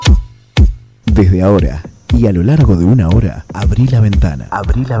Desde ahora y a lo largo de una hora, abrí la ventana.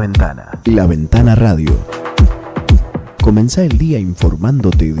 Abrí la ventana. La Ventana Radio. Comenzá el día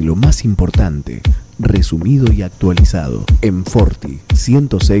informándote de lo más importante, resumido y actualizado, en Forti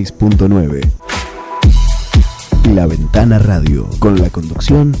 106.9. La Ventana Radio, con la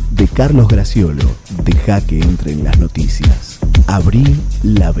conducción de Carlos Graciolo. Deja que entren las noticias. Abrí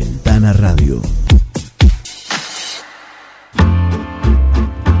la Ventana Radio.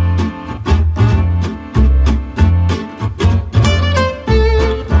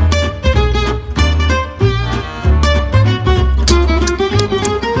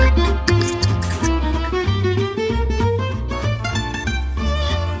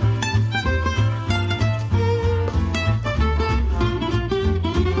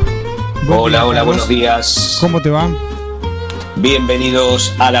 Hola, buenos días. ¿Cómo te va?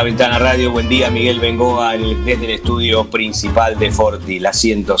 Bienvenidos a La Ventana Radio. Buen día, Miguel Bengoa, desde el estudio principal de Forti, la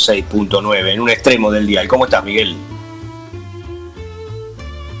 106.9, en un extremo del dial. ¿Cómo estás, Miguel?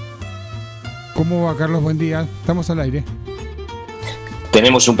 ¿Cómo va, Carlos? Buen día. Estamos al aire.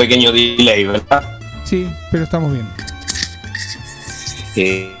 Tenemos un pequeño delay, ¿verdad? Sí, pero estamos bien.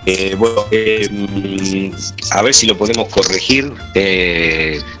 A ver si lo podemos corregir.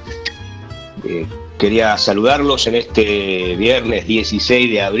 Quería saludarlos en este viernes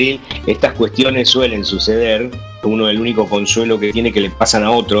 16 de abril. Estas cuestiones suelen suceder. Uno, el único consuelo que tiene, que le pasan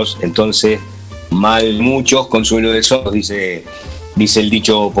a otros. Entonces, mal muchos, consuelo de sordos, dice el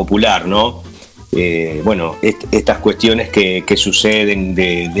dicho popular, ¿no? Estas cuestiones que suceden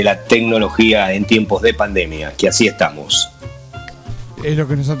de la tecnología en tiempos de pandemia, que así estamos. Es lo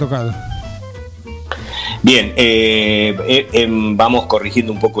que nos ha tocado. Bien, vamos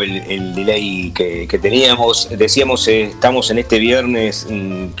corrigiendo un poco el delay que teníamos. Decíamos, estamos en este viernes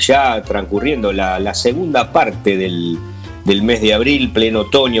ya transcurriendo la segunda parte del mes de abril, pleno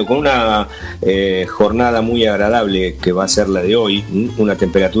otoño, con una jornada muy agradable que va a ser la de hoy, una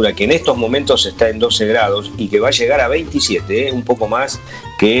temperatura que en estos momentos está en 12 grados y que va a llegar a 27, un poco más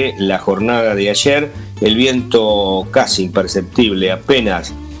que la jornada de ayer. El viento casi imperceptible,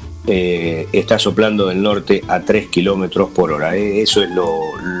 apenas está soplando del norte a 3 kilómetros por hora. Eso es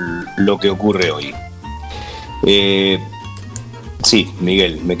lo que ocurre hoy. Sí,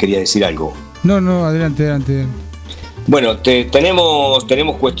 Miguel, me quería decir algo. No, adelante. Bueno, tenemos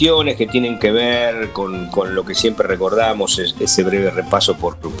cuestiones que tienen que ver con lo que siempre recordamos, ese breve repaso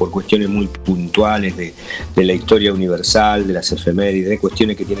por cuestiones muy puntuales de la historia universal, de las efemérides,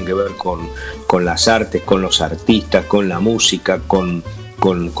 cuestiones que tienen que ver con las artes, con los artistas, con la música, con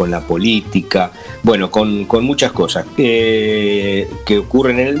la política, bueno, con muchas cosas que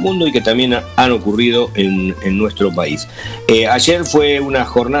ocurren en el mundo y que también han ocurrido en nuestro país. Ayer fue una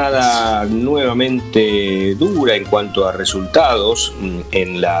jornada nuevamente dura en cuanto a resultados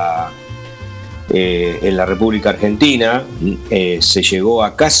en la República Argentina. Se llegó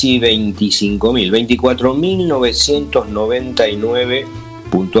a casi 24.999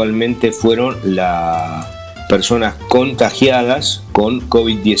 puntualmente fueron las personas contagiadas con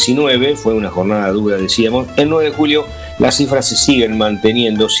COVID-19. Fue una jornada dura, decíamos. El 9 de julio las cifras se siguen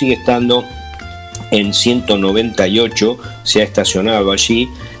manteniendo, sigue estando en 198, se ha estacionado allí,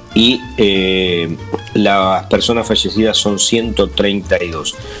 y las personas fallecidas son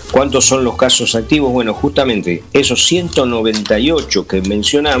 132. ¿Cuántos son los casos activos? Bueno, justamente esos 198 que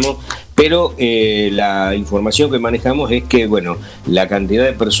mencionamos, pero la información que manejamos es que, bueno, la cantidad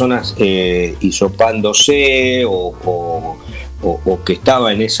de personas hisopándose o que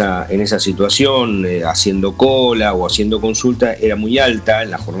estaba en esa situación, haciendo cola o haciendo consulta, era muy alta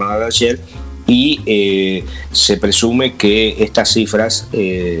en la jornada de ayer. Y se presume que estas cifras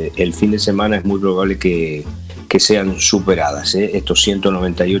el fin de semana es muy probable que sean superadas, estos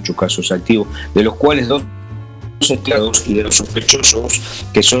 198 casos activos, de los cuales 2 internados, y de los sospechosos,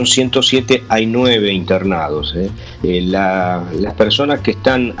 que son 107, hay 9 internados. Las personas que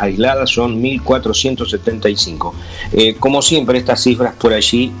están aisladas son 1.475. Como siempre, estas cifras por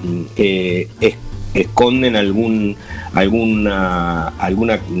allí esconden alguna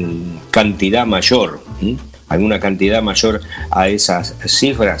cantidad mayor, alguna cantidad mayor a esas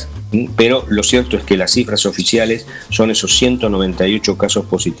cifras, pero lo cierto es que las cifras oficiales son esos 198 casos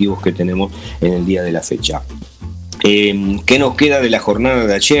positivos que tenemos en el día de la fecha. ¿Qué nos queda de la jornada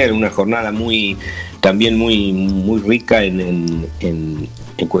de ayer? Una jornada también muy rica en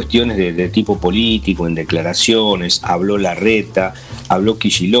en cuestiones de tipo político, en declaraciones, habló Larreta, habló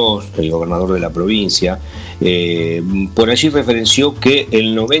Kicillof, el gobernador de la provincia. Por allí referenció que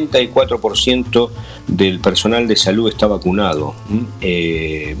el 94% del personal de salud está vacunado.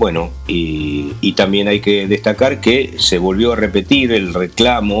 Bueno, y también hay que destacar que se volvió a repetir el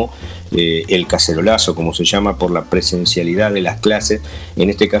reclamo, el cacerolazo, como se llama, por la presencialidad de las clases, en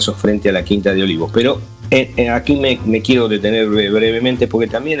este caso frente a la Quinta de Olivos. Pero aquí me quiero detener brevemente porque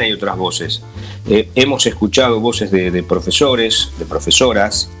también hay otras voces. Hemos escuchado voces de profesores, de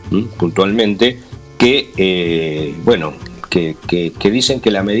profesoras, puntualmente, que, bueno, que dicen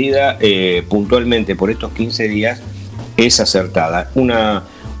que la medida puntualmente por estos 15 días es acertada. Una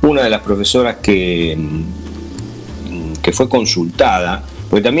de las profesoras que fue consultada,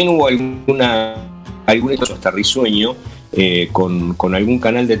 porque también hubo algún hecho hasta risueño, con algún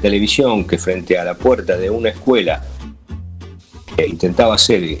canal de televisión que frente a la puerta de una escuela intentaba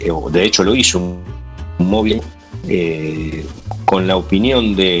hacer, de hecho lo hizo, un móvil con la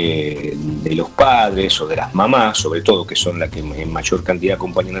opinión de los padres o de las mamás, sobre todo, que son las que en mayor cantidad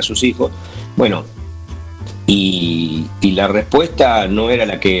acompañan a sus hijos. Bueno, y la respuesta no era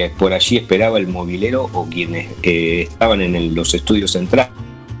la que por allí esperaba el movilero o quienes estaban en los estudios centrales.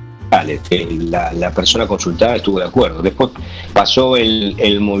 La persona consultada estuvo de acuerdo. Después pasó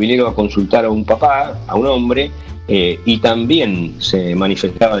el movilero a consultar a un papá, a un hombre, y también se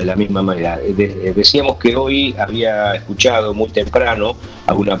manifestaba de la misma manera. Decíamos que hoy había escuchado muy temprano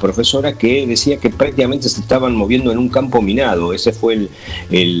a una profesora que decía que prácticamente se estaban moviendo en un campo minado. Esa fue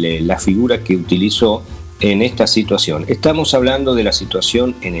la figura que utilizó en esta situación. Estamos hablando de la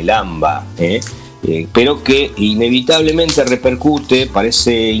situación en el AMBA, pero que inevitablemente repercute,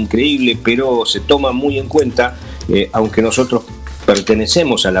 parece increíble, pero se toma muy en cuenta, aunque nosotros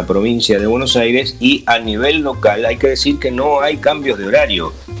pertenecemos a la provincia de Buenos Aires, y a nivel local hay que decir que no hay cambios de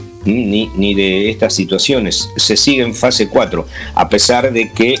horario ni de estas situaciones. Se sigue en fase 4, a pesar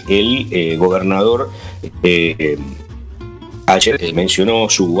de que el gobernador ayer mencionó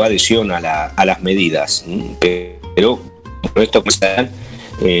su adhesión a las medidas, pero por esto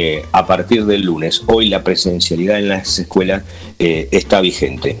a partir del lunes. Hoy la presencialidad en las escuelas está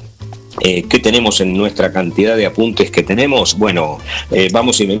vigente. ¿Qué tenemos en nuestra cantidad de apuntes que tenemos? Bueno,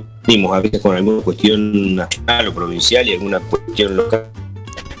 vamos y venimos a veces con alguna cuestión nacional o provincial y alguna cuestión local.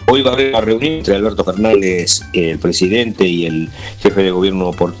 Hoy va a haber una reunión entre Alberto Fernández, el presidente, y el jefe de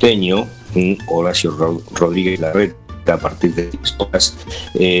gobierno porteño, Horacio Rodríguez Larreta, a partir de 10 horas.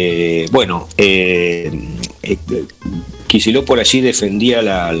 Kicillof por allí defendía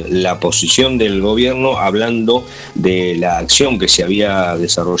la posición del gobierno, hablando de la acción que se había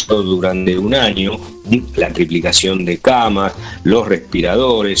desarrollado durante un año, la triplicación de camas, los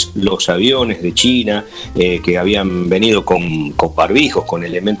respiradores, los aviones de China que habían venido con barbijos, con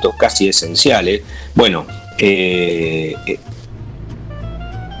elementos casi esenciales. Bueno,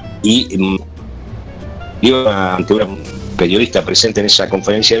 ante una periodista presente en esa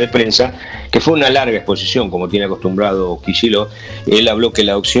conferencia de prensa, que fue una larga exposición, como tiene acostumbrado Kicillof. Él habló que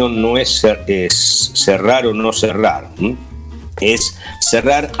la opción no es cerrar o no cerrar, es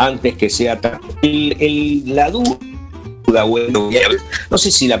cerrar antes que sea tarde. La duda, bueno, no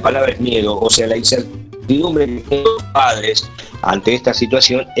sé si la palabra es miedo, o sea, la incertidumbre que tienen los padres ante esta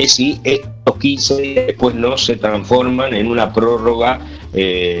situación es si estos 15 días después no se transforman en una prórroga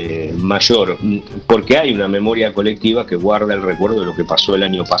mayor, porque hay una memoria colectiva que guarda el recuerdo de lo que pasó el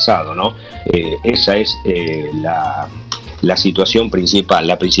año pasado, ¿no? Esa es la situación principal,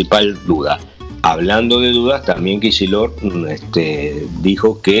 la principal duda. Hablando de dudas, también Kicillof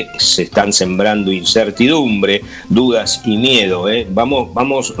dijo que se están sembrando incertidumbre, dudas y miedo.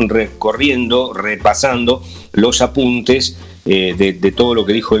 Vamos recorriendo, repasando los apuntes de todo lo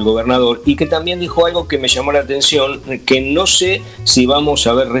que dijo el gobernador, y que también dijo algo que me llamó la atención, que no sé si vamos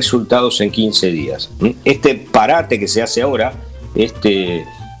a ver resultados en 15 días. Este parate que se hace ahora,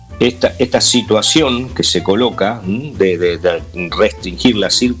 esta situación que se coloca de restringir la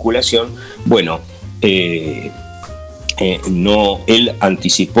circulación, bueno, no, él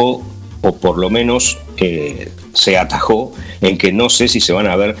anticipó, o por lo menos se atajó en que no sé si se van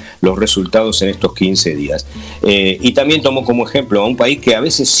a ver los resultados en estos 15 días. Y también tomó como ejemplo a un país que a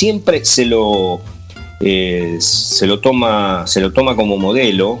veces siempre se lo toma como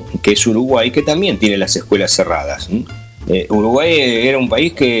modelo, que es Uruguay, que también tiene las escuelas cerradas. Uruguay era un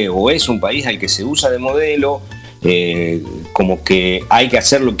país es un país al que se usa de modelo, como que hay que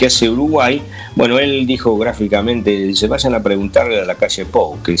hacer lo que hace Uruguay. Bueno, él dijo gráficamente, dice, vayan a preguntarle a la calle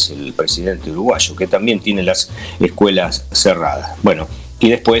Pou, que es el presidente uruguayo, que también tiene las escuelas cerradas. Bueno, y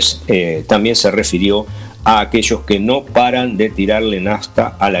después también se refirió a aquellos que no paran de tirarle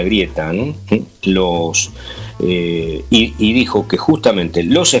nafta a la grieta, ¿no? Y dijo que justamente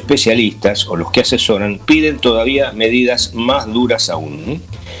los especialistas o los que asesoran piden todavía medidas más duras aún, ¿no?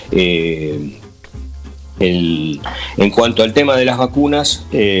 En cuanto al tema de las vacunas,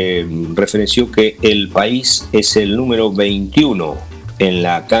 referenció que el país es el número 21 en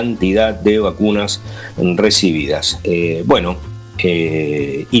la cantidad de vacunas recibidas. Y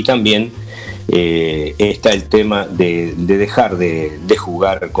también está el tema de dejar de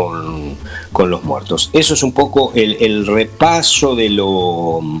jugar con los muertos. Eso es un poco el repaso de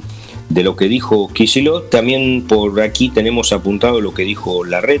lo que dijo Kicillof. También por aquí tenemos apuntado lo que dijo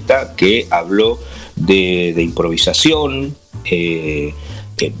Larreta, que habló de improvisación.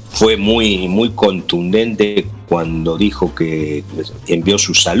 Fue muy contundente cuando dijo que envió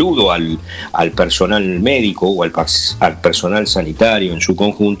su saludo al personal médico o al personal sanitario en su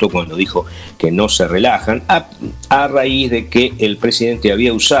conjunto, cuando dijo que no se relajan, a raíz de que el presidente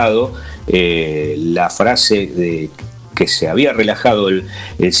había usado la frase de que se había relajado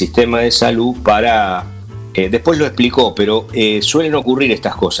el sistema de salud para... después lo explicó, pero suelen ocurrir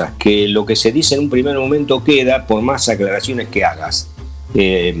estas cosas, que lo que se dice en un primer momento queda por más aclaraciones que hagas.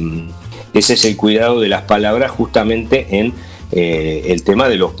 Ese es el cuidado de las palabras justamente en el tema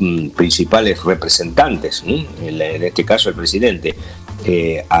de los principales representantes, en este caso el presidente.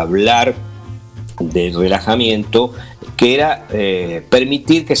 Hablar de relajamiento, que era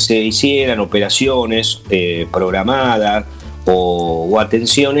permitir que se hicieran operaciones programadas o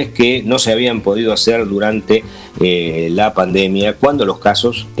atenciones que no se habían podido hacer durante la pandemia, cuando los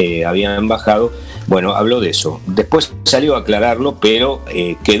casos habían bajado. Bueno, habló de eso. Después salió a aclararlo, pero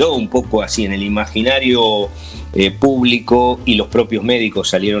quedó un poco así en el imaginario público, y los propios médicos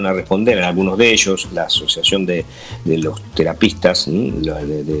salieron a responder, en algunos de ellos, la Asociación de los Terapistas,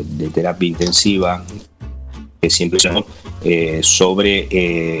 de Terapia Intensiva, que siempre son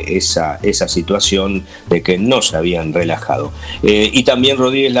sobre esa situación de que no se habían relajado. Y también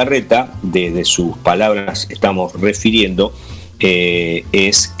Rodríguez Larreta, de sus palabras estamos refiriendo,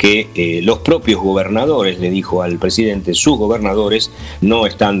 es que los propios gobernadores, le dijo al presidente, sus gobernadores no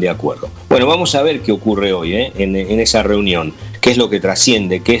están de acuerdo. Bueno, vamos a ver qué ocurre hoy en esa reunión, qué es lo que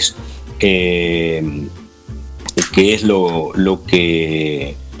trasciende, qué es lo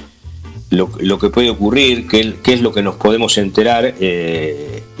que puede ocurrir, qué es lo que nos podemos enterar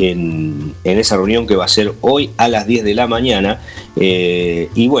en esa reunión que va a ser hoy a las 10 de la mañana.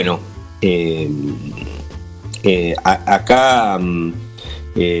 Y bueno, acá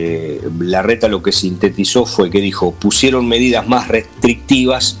Larreta lo que sintetizó fue que dijo: pusieron medidas más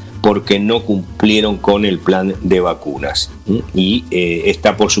restrictivas porque no cumplieron con el plan de vacunas, y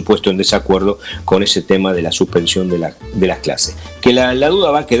está por supuesto en desacuerdo con ese tema de la suspensión de las clases, que la duda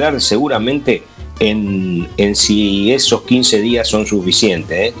va a quedar seguramente en si esos 15 días son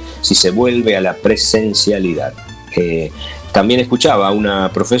suficientes, si se vuelve a la presencialidad. También escuchaba a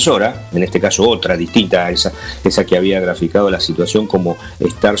una profesora, en este caso otra, distinta a esa que había graficado la situación como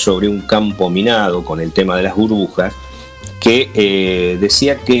estar sobre un campo minado con el tema de las burbujas, que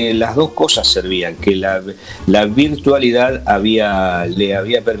decía que las dos cosas servían, que la virtualidad le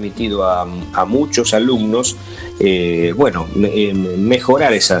había permitido a muchos alumnos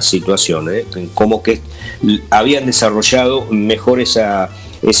mejorar esa situación, como que habían desarrollado mejor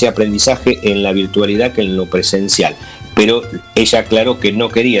ese aprendizaje en la virtualidad que en lo presencial. Pero ella aclaró que no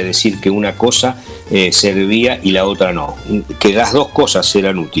quería decir que una cosa servía y la otra no, que las dos cosas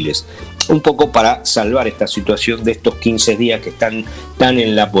eran útiles, un poco para salvar esta situación de estos 15 días que están tan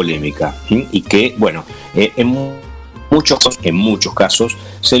en la polémica, y que, bueno, en muchos casos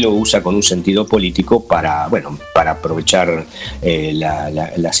se lo usa con un sentido político para aprovechar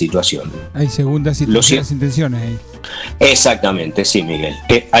la situación. Hay segundas y terceras intenciones ahí. Exactamente, sí, Miguel,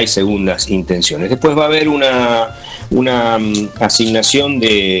 hay segundas intenciones. Después va a haber una asignación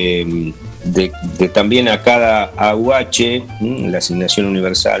de también a cada AUH, la asignación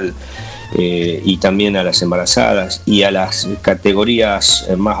universal, y también a las embarazadas y a las categorías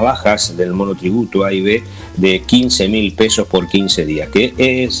más bajas del monotributo A y B, de 15.000 pesos por 15 días, que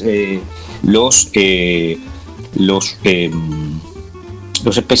es los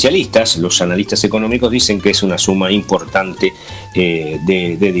especialistas, los analistas económicos dicen que es una suma importante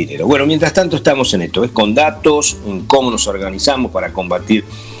de dinero. Bueno, mientras tanto estamos en esto, es con datos, cómo nos organizamos para combatir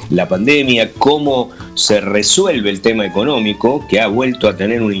la pandemia, cómo se resuelve el tema económico, que ha vuelto a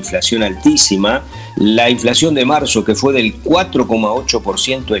tener una inflación altísima. La inflación de marzo, que fue del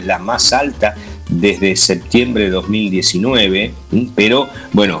 4,8%, es la más alta desde septiembre de 2019, pero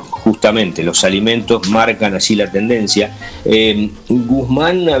bueno, justamente los alimentos marcan así la tendencia.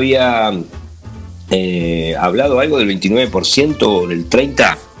 Guzmán había hablado algo del 29% o del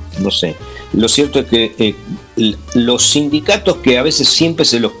 30%, no sé. Lo cierto es que los sindicatos, que a veces siempre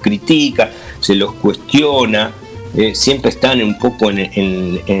se los critica, se los cuestiona, siempre están un poco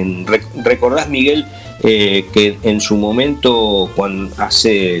 ¿recordás, Miguel, que en su momento,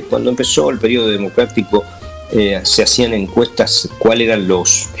 cuando empezó el periodo democrático, se hacían encuestas cuáles eran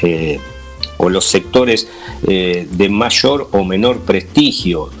los sectores de mayor o menor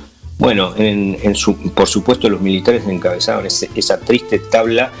prestigio? Bueno, por supuesto los militares encabezaban esa triste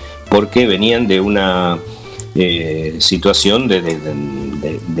tabla porque venían de una situación de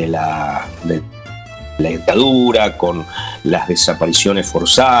la dictadura, con las desapariciones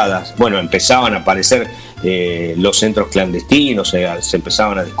forzadas. Bueno, empezaban a aparecer los centros clandestinos, se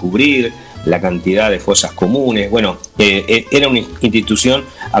empezaban a descubrir la cantidad de fosas comunes. Bueno, era una institución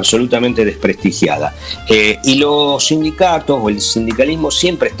absolutamente desprestigiada. Y los sindicatos o el sindicalismo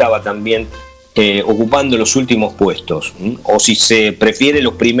siempre estaba también ocupando los últimos puestos, o si se prefiere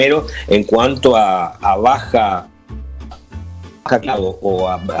los primeros en cuanto a baja o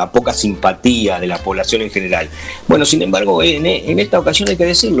a poca simpatía de la población en general. Bueno, sin embargo, en esta ocasión hay que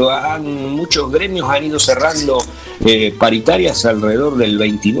decirlo, muchos gremios han ido cerrando paritarias alrededor del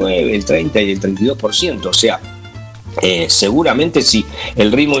 29, el 30 y el 32%, o sea, seguramente si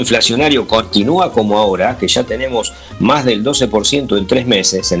el ritmo inflacionario continúa como ahora, que ya tenemos más del 12% en 3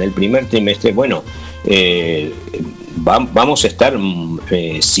 meses, en el primer trimestre, bueno, vamos a estar,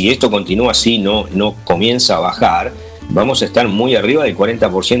 si esto continúa así, no comienza a bajar, vamos a estar muy arriba del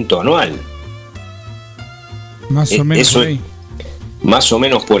 40% anual. Más o menos por ahí. Más o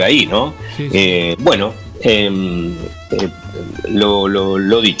menos por ahí, ¿no? Sí, sí. Bueno,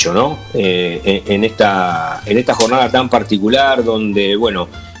 lo dicho, ¿no? En esta jornada tan particular donde, bueno,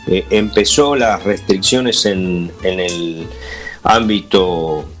 empezó las restricciones en el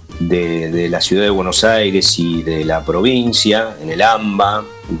ámbito de la ciudad de Buenos Aires y de la provincia, en el AMBA,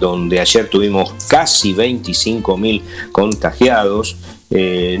 donde ayer tuvimos casi 25.000 contagiados.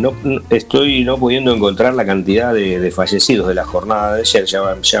 No estoy pudiendo encontrar la cantidad de fallecidos de la jornada de ayer, ya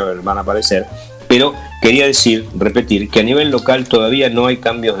van a aparecer, pero quería repetir que a nivel local todavía no hay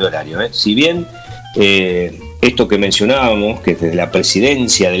cambios de horario, ¿eh? Si bien esto que mencionábamos, que desde la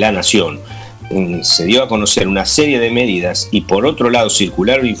Presidencia de la Nación se dio a conocer una serie de medidas y por otro lado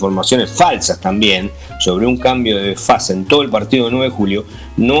circularon informaciones falsas también sobre un cambio de fase en todo el partido de 9 de julio,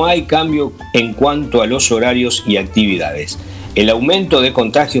 no hay cambio en cuanto a los horarios y actividades. El aumento de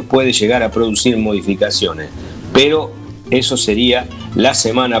contagios puede llegar a producir modificaciones, pero eso sería la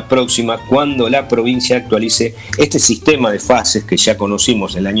semana próxima cuando la provincia actualice este sistema de fases que ya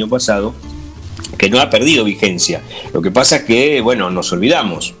conocimos el año pasado, que no ha perdido vigencia. Lo que pasa es que, bueno, nos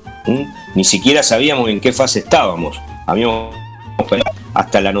olvidamos. Ni siquiera sabíamos en qué fase estábamos. Habíamos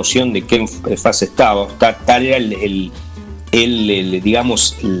hasta la noción de qué fase estábamos. Tal era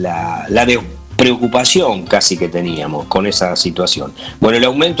digamos, la preocupación casi que teníamos con esa situación. Bueno, el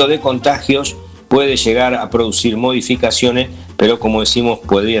aumento de contagios puede llegar a producir modificaciones, pero como decimos,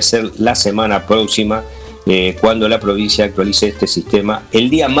 podría ser la semana próxima cuando la provincia actualice este sistema el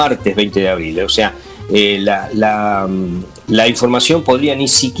día martes 20 de abril. O sea, la información podría ni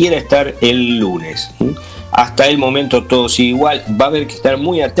siquiera estar el lunes. Hasta el momento todo sigue igual. Va a haber que estar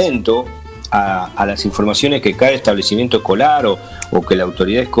muy atento a las informaciones que cada establecimiento escolar o que la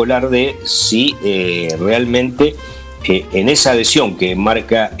autoridad escolar dé, si realmente en esa adhesión que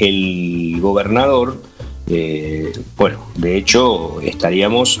marca el gobernador, bueno, de hecho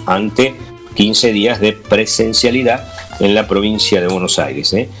estaríamos ante 15 días de presencialidad en la provincia de Buenos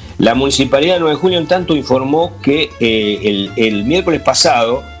Aires. La Municipalidad de 9 de Julio, en tanto, informó que el miércoles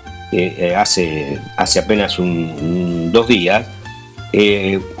pasado, hace apenas 2 días,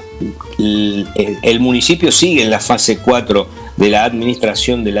 el municipio sigue en la fase 4 de la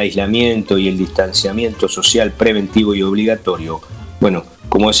administración del aislamiento y el distanciamiento social preventivo y obligatorio. Bueno,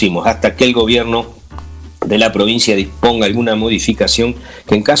 como decimos, hasta que el gobierno de la provincia disponga alguna modificación,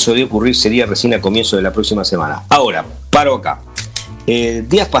 que en caso de ocurrir sería recién a comienzo de la próxima semana. Ahora, paro acá.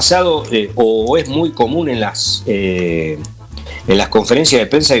 Días pasados, o es muy común en las conferencias de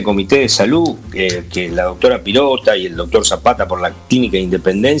prensa del Comité de Salud, que la doctora Pirota y el doctor Zapata por la Clínica de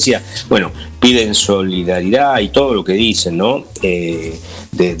Independencia, bueno, piden solidaridad y todo lo que dicen, ¿no?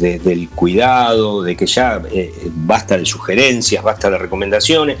 Del cuidado, de que ya basta de sugerencias, basta de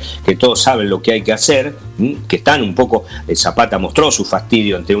recomendaciones, que todos saben lo que hay que hacer, que están un poco... Zapata mostró su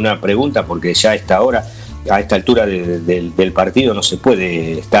fastidio ante una pregunta porque ya a esta altura del partido no se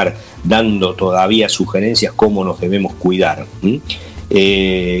puede estar dando todavía sugerencias cómo nos debemos cuidar.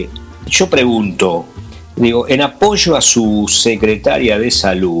 Yo pregunto, digo, en apoyo a su secretaria de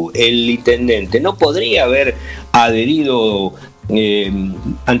salud, el intendente no podría haber adherido,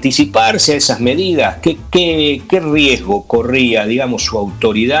 anticiparse a esas medidas. ¿Qué riesgo corría, digamos, su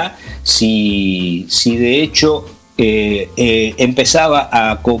autoridad si de hecho empezaba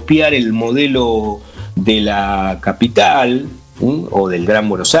a copiar el modelo de la capital, o del Gran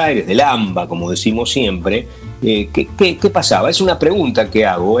Buenos Aires, del AMBA, como decimos siempre? ¿Qué pasaba? Es una pregunta que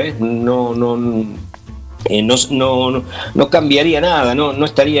hago, no cambiaría nada, no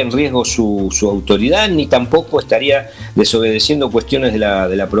estaría en riesgo su autoridad, ni tampoco estaría desobedeciendo cuestiones de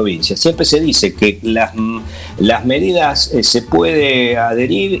la provincia. Siempre se dice que las medidas se puede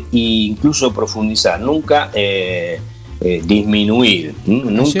adherir e incluso profundizar, nunca disminuir,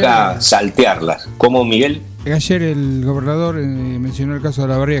 nunca saltearlas. ¿Cómo, Miguel? Ayer el gobernador mencionó el caso de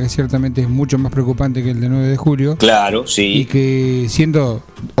la barriga, que ciertamente es mucho más preocupante que el de 9 de julio. Claro, sí. Y que, siendo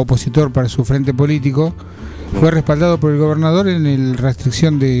opositor para su frente político, fue respaldado por el gobernador en la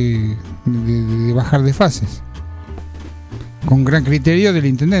restricción de bajar de fases, con gran criterio del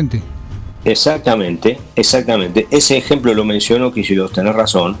intendente. Exactamente. Ese ejemplo lo menciono, que si vos tenés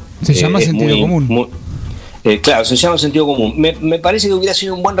razón. Se llama sentido común. Claro, se llama sentido común. Me parece que hubiera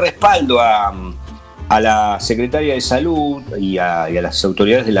sido un buen respaldo a la Secretaria de Salud y a las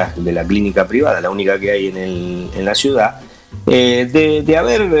autoridades de la clínica privada, la única que hay en la ciudad, de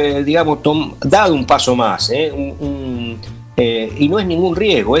haber, digamos, dado un paso más, y no es ningún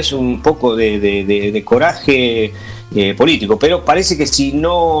riesgo, es un poco de coraje político, pero parece que si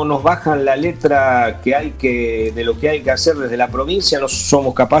no nos bajan la letra de lo que hay que hacer desde la provincia, no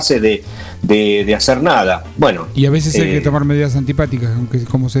somos capaces de hacer nada. Bueno, y a veces hay que tomar medidas antipáticas, aunque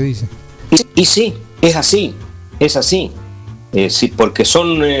como se dice. Y sí, es así. Sí, porque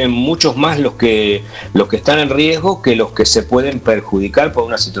son muchos más los que están en riesgo que los que se pueden perjudicar por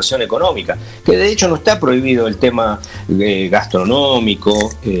una situación económica, que de hecho no está prohibido el tema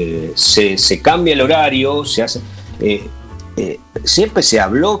gastronómico. Se cambia el horario, se hace. Siempre se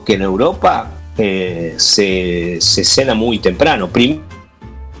habló que en Europa se cena muy temprano.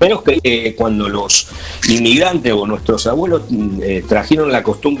 Primero que cuando los inmigrantes o nuestros abuelos trajeron la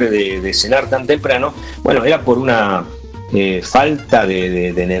costumbre de cenar tan temprano, bueno, era por una falta de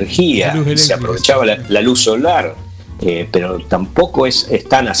energía, se aprovechaba la luz solar, pero tampoco es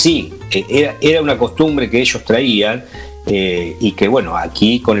tan así. Era una costumbre que ellos traían, y que, bueno,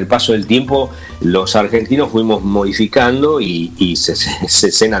 aquí con el paso del tiempo los argentinos fuimos modificando y se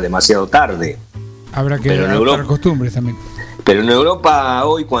cena demasiado tarde. Habrá que adaptar costumbres también. Pero en Europa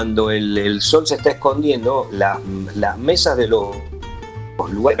hoy, cuando el sol se está escondiendo, las mesas de los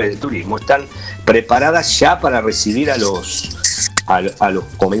lugares de turismo están preparadas ya para recibir a los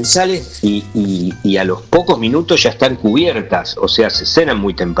comensales, y a los pocos minutos ya están cubiertas, o sea, se cenan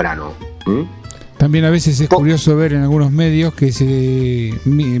muy temprano. También a veces es curioso ver en algunos medios que se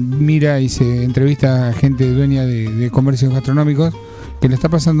mira y se entrevista a gente dueña de comercios gastronómicos que le está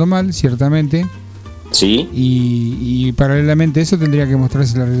pasando mal, ciertamente. Sí. Y paralelamente a eso tendría que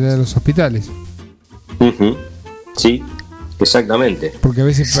mostrarse la realidad de los hospitales. Sí, exactamente. Porque a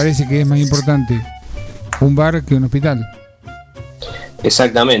veces parece que es más importante un bar que un hospital.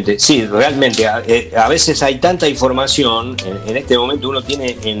 Exactamente, sí, realmente a veces hay tanta información. En este momento uno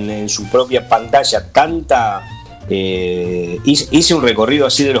tiene en su propia pantalla tanta. Hice un recorrido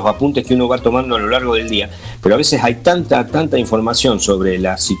así de los apuntes que uno va tomando a lo largo del día, pero a veces hay tanta información sobre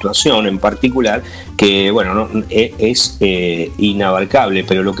la situación en particular que, bueno, es inabarcable.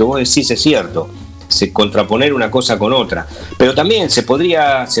 Pero lo que vos decís es cierto, se contraponer una cosa con otra, pero también se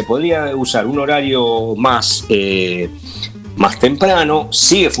podría usar un horario más temprano.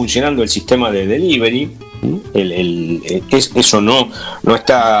 Sigue funcionando el sistema de delivery, eso no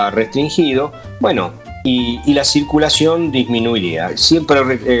está restringido. Bueno, y la circulación disminuiría. Siempre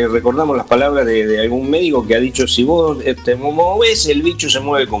recordamos las palabras de algún médico que ha dicho: si vos te movés, el bicho se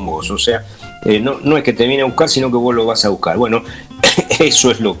mueve con vos. O sea, no es que te viene a buscar, sino que vos lo vas a buscar. Bueno, eso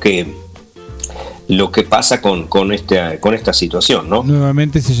es lo que pasa con esta situación, ¿no?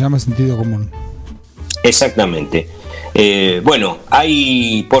 Nuevamente se llama sentido común. Exactamente. Bueno,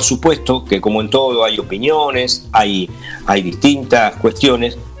 hay, por supuesto, que como en todo hay opiniones, hay distintas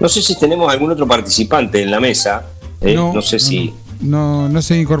cuestiones. No sé si tenemos algún otro participante en la mesa. No sé si... No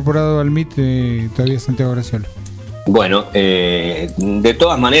se ha incorporado al Meet todavía Santiago Graciolo. Bueno, de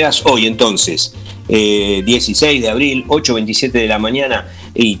todas maneras, hoy entonces, 16 de abril, 8:27 de la mañana,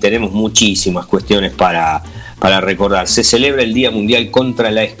 y tenemos muchísimas cuestiones para recordar. Se celebra el Día Mundial contra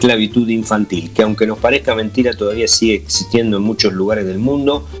la Esclavitud Infantil, que, aunque nos parezca mentira, todavía sigue existiendo en muchos lugares del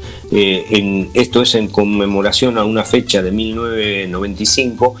mundo. Esto es en conmemoración a una fecha de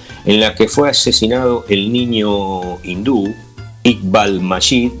 1995 en la que fue asesinado el niño hindú Iqbal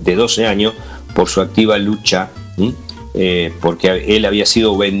Majid, de 12 años, por su activa lucha, porque él había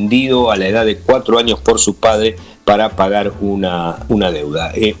sido vendido a la edad de 4 años por su padre para pagar una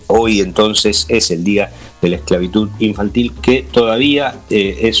deuda. Hoy entonces es el Día de la Esclavitud Infantil, que todavía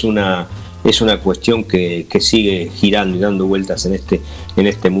es una cuestión que sigue girando y dando vueltas en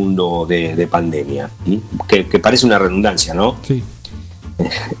este mundo de pandemia, que parece una redundancia, ¿no? Sí.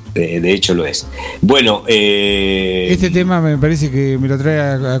 De hecho lo es. Bueno, este tema me parece que me lo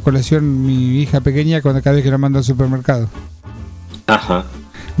trae a colación mi hija pequeña cada vez que la mando al supermercado. Ajá.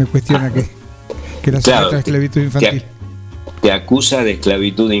 Me cuestiona que la claro, esclavitud infantil. Te acusa de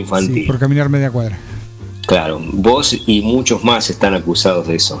esclavitud infantil. Sí, por caminar media cuadra. Claro, vos y muchos más están acusados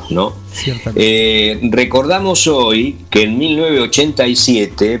de eso, ¿no? Recordamos hoy que en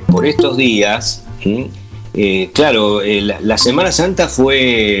 1987, por estos días, la Semana Santa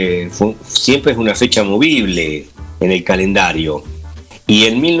siempre es una fecha movible en el calendario. Y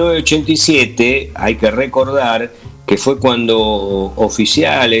en 1987 hay que recordar que fue cuando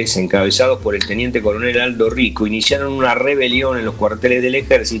oficiales encabezados por el teniente coronel Aldo Rico iniciaron una rebelión en los cuarteles del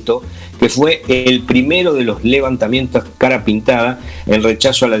ejército, que fue el primero de los levantamientos cara pintada en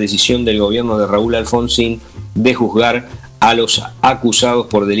rechazo a la decisión del gobierno de Raúl Alfonsín de juzgar a los acusados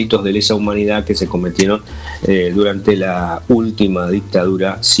por delitos de lesa humanidad que se cometieron durante la última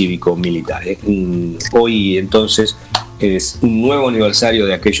dictadura cívico-militar. Hoy entonces es un nuevo aniversario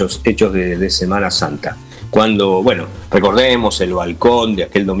de aquellos hechos de Semana Santa. Cuando, recordemos el balcón de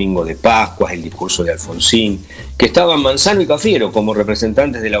aquel domingo de Pascua, el discurso de Alfonsín, que estaban Manzano y Cafiero como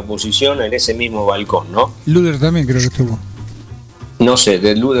representantes de la oposición en ese mismo balcón, ¿no? Luder también creo que estuvo. No sé,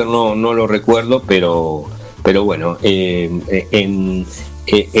 de Luder no lo recuerdo, pero bueno, en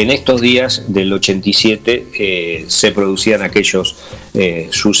estos días del 87 se producían aquellos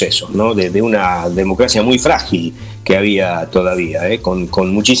sucesos, ¿no? De una democracia muy frágil que había todavía,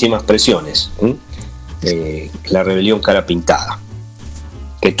 con muchísimas presiones. La rebelión cara pintada,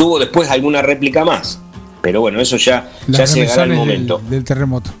 que tuvo después alguna réplica más, pero bueno, eso ya llegará el momento del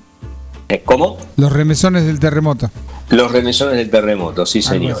terremoto. ¿Cómo? Los remesones del terremoto. Los remesones del terremoto, sí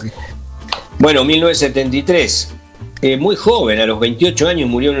señor. Bueno, 1973, muy joven, a los 28 años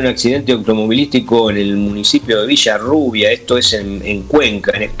murió en un accidente automovilístico en el municipio de Villarrubia, esto es en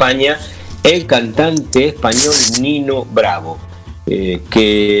Cuenca, en España, el cantante español Nino Bravo,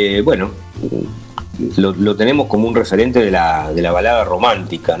 que lo tenemos como un referente de la balada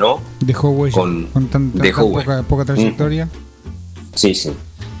romántica, ¿no? Dejó huella con poca trayectoria. Sí.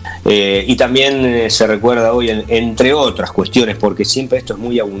 Y también se recuerda hoy, entre otras cuestiones, porque siempre esto es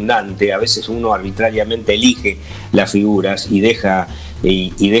muy abundante, a veces uno arbitrariamente elige las figuras y deja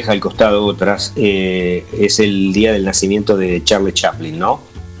al costado otras. Es el día del nacimiento de Charlie Chaplin, ¿no?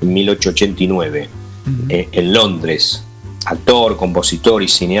 En 1889, en Londres, actor, compositor y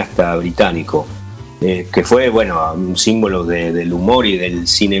cineasta británico. Que fue un símbolo del humor y del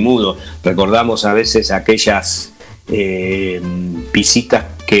cine mudo. Recordamos a veces aquellas visitas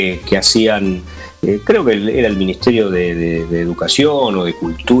que hacían, creo que era el Ministerio de Educación o de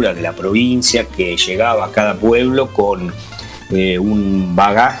Cultura de la provincia, que llegaba a cada pueblo con un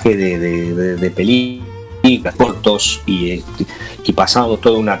bagaje de películas, cortos, y pasábamos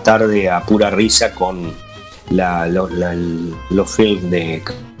toda una tarde a pura risa con los films de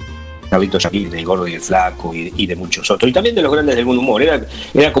Carlito Chaplin, del Gordo y el Flaco y de muchos otros, y también de los grandes del buen humor.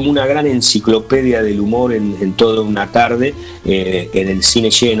 Era como una gran enciclopedia del humor en toda una tarde en el cine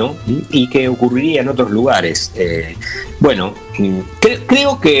lleno, y que ocurriría en otros lugares.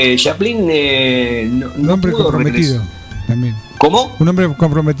 Creo que Chaplin un hombre comprometido también. ¿Cómo? Un hombre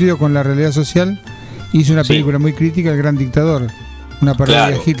comprometido con la realidad social. Hizo una película muy crítica, El Gran Dictador, una parodia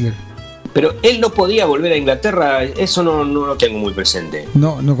de Hitler. Pero él no podía volver a Inglaterra, eso no lo tengo muy presente.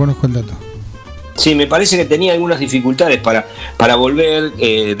 No conozco el dato. Sí, me parece que tenía algunas dificultades para volver,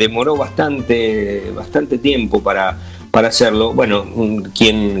 demoró bastante tiempo para hacerlo.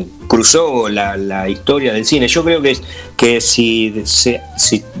 Quien cruzó la historia del cine, yo creo que si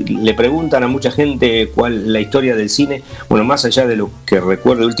le preguntan a mucha gente cuál la historia del cine, más allá de lo que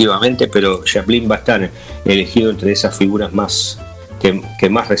recuerdo últimamente, pero Chaplin va a estar elegido entre esas figuras más que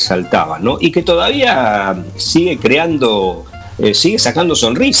más resaltaban, ¿no? Y que todavía sigue creando, sigue sacando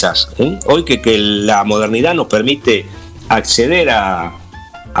sonrisas, ¿eh? Hoy que la modernidad nos permite acceder a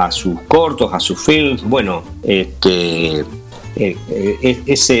sus cortos, a sus films,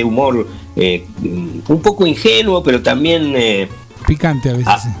 ese humor un poco ingenuo, pero también picante a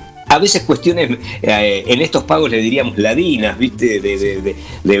veces. a veces cuestiones, en estos pagos le diríamos ladinas, ¿viste?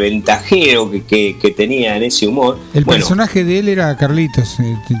 De ventajero que tenía en ese humor. El personaje de él era Carlitos,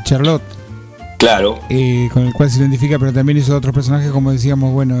 Charlotte. Claro. Con el cual se identifica, pero también hizo otros personajes, como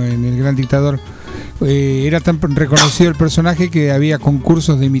decíamos, bueno, en El Gran Dictador. Era tan reconocido el personaje que había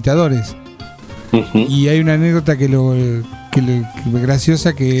concursos de imitadores. Uh-huh. Y hay una anécdota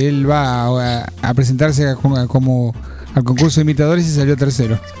graciosa, que él va a presentarse como al concurso de imitadores y salió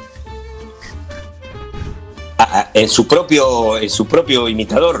tercero. En su propio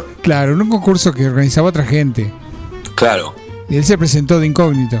imitador. Claro, en un concurso que organizaba otra gente. Claro. Y él se presentó de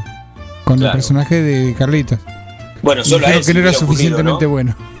incógnito con el personaje de Carlitos. Bueno, solo a él que no era suficientemente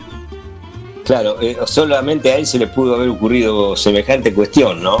bueno. Claro, solamente a él se le pudo haber ocurrido semejante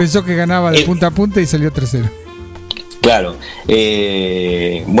cuestión, ¿no? Pensó que ganaba de punta a punta y salió tercero. Claro.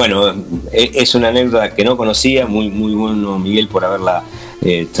 Bueno, es una anécdota que no conocía, muy bueno, Miguel, por haberla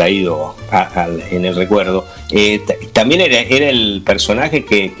traído en el recuerdo. También era el personaje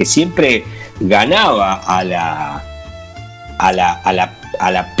que siempre ganaba a la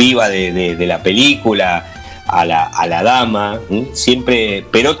piba de la película, a la dama, siempre,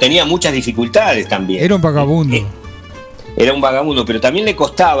 pero tenía muchas dificultades también. Era un vagabundo. Era un vagabundo, pero también le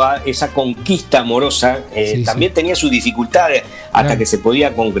costaba esa conquista amorosa, también tenía sus dificultades hasta que se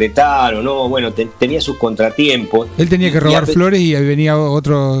podía concretar o no, bueno, tenía sus contratiempos. Él tenía que robar flores y venía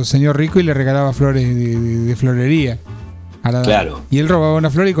otro señor rico y le regalaba flores de florería a la dama. Claro. Y él robaba una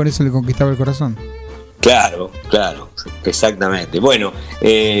flor y con eso le conquistaba el corazón. Claro, exactamente. Bueno,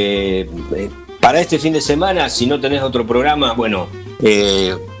 para este fin de semana, si no tenés otro programa, bueno,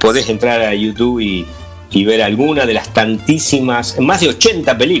 podés entrar a YouTube y ver alguna de las tantísimas, más de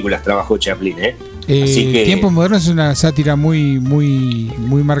 80 películas trabajó Chaplin, Así que, Tiempos Modernos es una sátira muy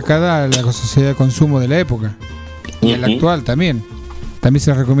marcada a la sociedad de consumo de la época y a la actual también se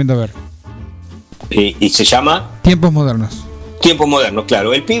la recomiendo ver. ¿Y se llama? Tiempos Modernos,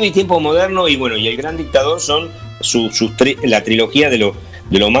 claro. El Pibe y Tiempos Modernos y bueno, y El Gran Dictador son la trilogía de lo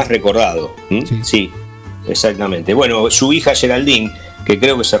más recordado. Sí, exactamente. Bueno, su hija Geraldine, que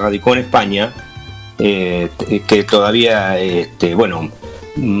creo que se radicó en España, que todavía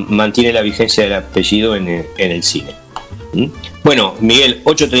mantiene la vigencia del apellido en el cine. Bueno, Miguel,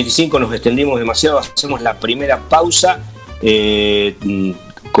 8:35, nos extendimos demasiado, hacemos la primera pausa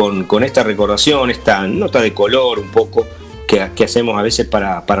con esta recordación, esta nota de color un poco que hacemos a veces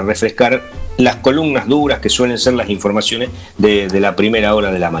para refrescar las columnas duras que suelen ser las informaciones de la primera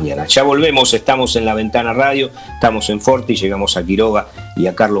hora de la mañana. Ya volvemos, estamos en La Ventana Radio, estamos en Forti, llegamos a Quiroga y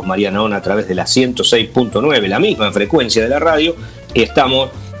a Carlos María Naón a través de la 106.9, la misma frecuencia de la radio, y estamos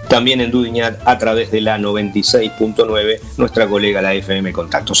también en Dudiñat a través de la 96.9, nuestra colega la FM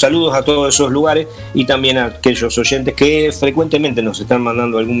Contacto. Saludos a todos esos lugares y también a aquellos oyentes que frecuentemente nos están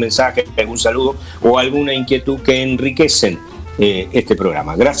mandando algún mensaje, algún saludo o alguna inquietud que enriquecen este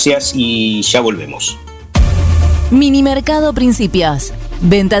programa. Gracias y ya volvemos. Minimercado Principios.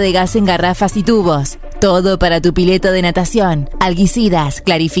 Venta de gas en garrafas y tubos. Todo para tu pileta de natación. Alguicidas,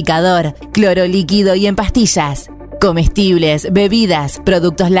 clarificador, cloro líquido y en pastillas. Comestibles, bebidas,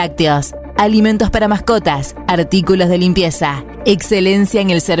 productos lácteos, alimentos para mascotas, artículos de limpieza. Excelencia en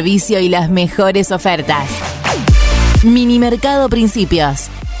el servicio y las mejores ofertas. Minimercado Principios.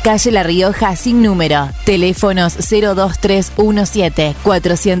 Calle La Rioja sin número. Teléfonos 02317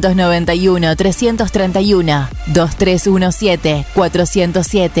 491 331 2317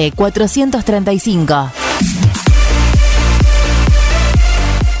 407 435.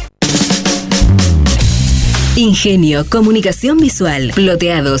 Ingenio, comunicación visual,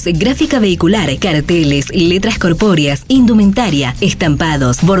 ploteados, gráfica vehicular, carteles, letras corpóreas, indumentaria,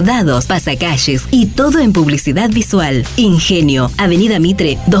 estampados, bordados, pasacalles y todo en publicidad visual. Ingenio, Avenida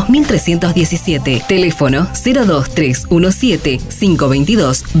Mitre 2317, teléfono 02317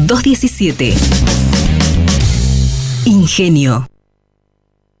 522 217. Ingenio.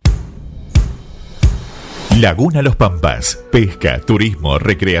 Laguna Los Pampas, pesca, turismo,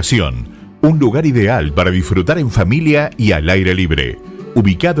 recreación. Un lugar ideal para disfrutar en familia y al aire libre.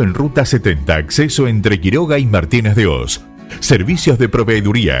 Ubicado en Ruta 70, acceso entre Quiroga y Martínez de Hoz. Servicios de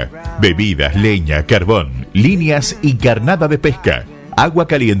proveeduría, bebidas, leña, carbón, líneas y carnada de pesca. Agua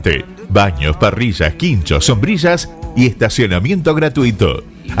caliente, baños, parrillas, quinchos, sombrillas y estacionamiento gratuito.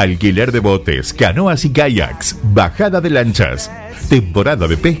 Alquiler de botes, canoas y kayaks, bajada de lanchas. Temporada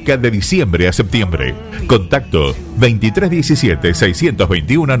de pesca de diciembre a septiembre. Contacto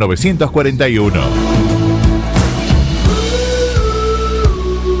 2317-621-941.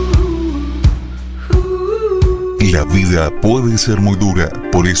 La vida puede ser muy dura,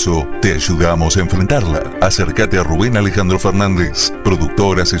 por eso te ayudamos a enfrentarla. Acércate a Rubén Alejandro Fernández,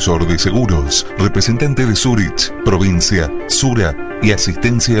 productor asesor de seguros, representante de Zurich, provincia, Sura y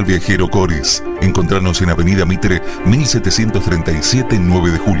asistencia al viajero Coris. Encontrarnos en Avenida Mitre, 1737,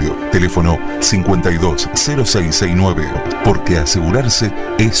 9 de julio. Teléfono 520669. Porque asegurarse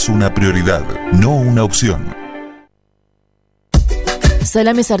es una prioridad, no una opción.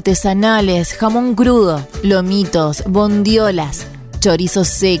 Salames artesanales, jamón crudo, lomitos, bondiolas, chorizos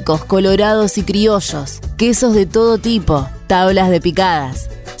secos, colorados y criollos, quesos de todo tipo, tablas de picadas.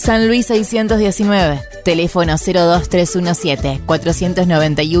 San Luis 619, teléfono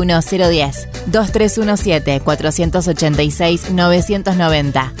 02317-491-010,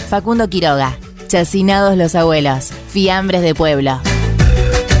 2317-486-990. Facundo Quiroga, Chacinados los Abuelos, Fiambres de Pueblo.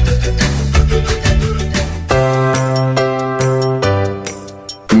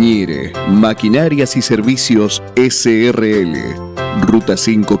 Ñire, Maquinarias y Servicios SRL. Ruta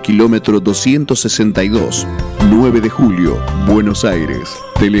 5, kilómetro 262, 9 de julio, Buenos Aires.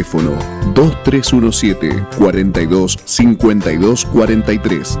 Teléfono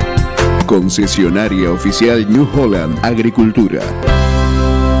 2317-425243. Concesionaria oficial New Holland Agricultura.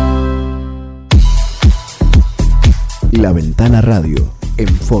 La Ventana Radio,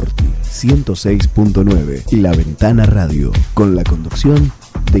 en Forti 106.9. La Ventana Radio, con la conducción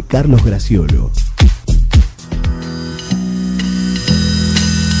de Carlos Graciolo.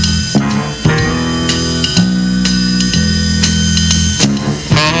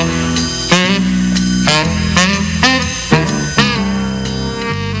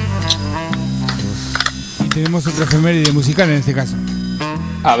 Y tenemos otra efeméride musical en este caso.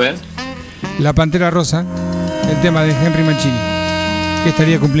 A ver. La Pantera Rosa, el tema de Henry Mancini, que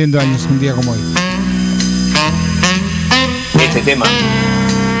estaría cumpliendo años un día como hoy. Este tema.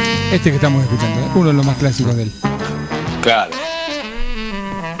 Este que estamos escuchando, uno de los más clásicos de él. Claro.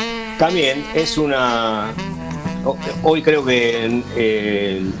 También es una... Hoy creo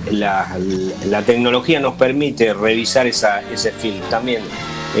que la tecnología nos permite revisar ese film. También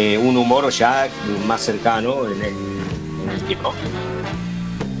un humor ya más cercano en el tiempo.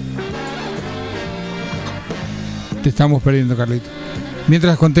 Te estamos perdiendo, Carlito.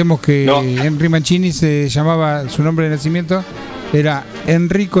 Mientras contemos que Henry Mancini se llamaba, su nombre de nacimiento era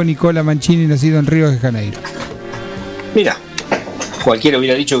Enrico Nicola Mancini, nacido en Río de Janeiro. Mira, cualquiera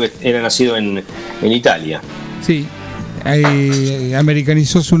hubiera dicho que era nacido en Italia. Sí,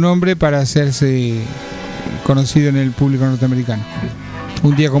 americanizó su nombre para hacerse conocido en el público norteamericano.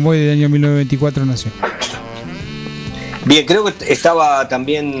 Un día como hoy, del año 1924, nació. Bien, creo que estaba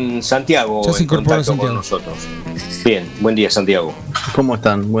también Santiago Ya se en incorporó contacto Santiago con nosotros. Bien, buen día, Santiago. ¿Cómo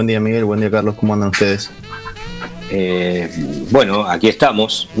están? Buen día, Miguel. Buen día, Carlos. ¿Cómo andan ustedes? Bueno, aquí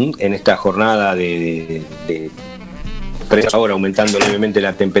estamos en esta jornada de ahora aumentando levemente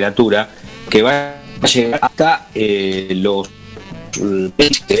la temperatura, que va a llegar hasta los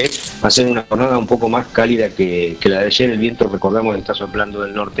 20. Va a ser una jornada un poco más cálida que la de ayer. El viento, recordamos, está soplando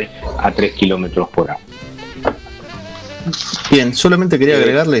del norte a 3 kilómetros por hora. Bien, solamente quería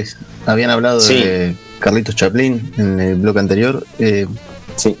agregarles, habían hablado sí. de Carlitos Chaplin en el bloque anterior.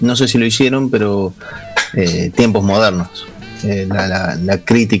 Sí. No sé si lo hicieron, pero tiempos modernos. La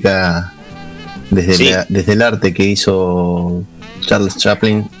crítica desde el arte que hizo Charles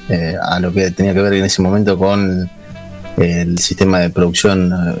Chaplin a lo que tenía que ver en ese momento con el sistema de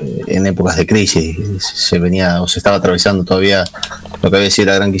producción en épocas de crisis. Se estaba atravesando todavía lo que había sido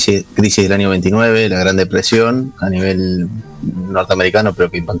la gran crisis del año 29, la Gran Depresión a nivel norteamericano,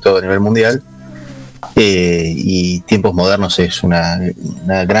 pero que impactó a nivel mundial. Y Tiempos Modernos es una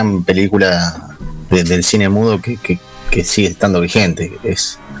gran película del cine mudo que sigue estando vigente.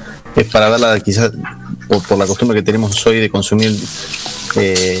 Es para verla quizás por la costumbre que tenemos hoy de consumir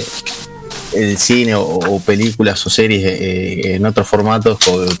el cine o películas o series en otros formatos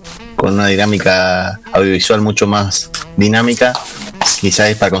con una dinámica audiovisual mucho más dinámica. Quizás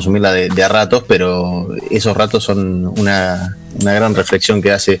es para consumirla de a ratos, pero esos ratos son una gran reflexión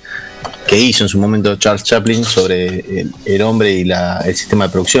que hizo en su momento Charles Chaplin sobre el hombre y el sistema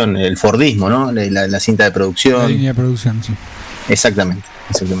de producción, el Fordismo, ¿no? La cinta de producción. La línea de producción, sí. Exactamente.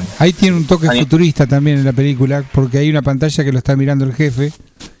 Ahí tiene un toque futurista también en la película, porque hay una pantalla que lo está mirando el jefe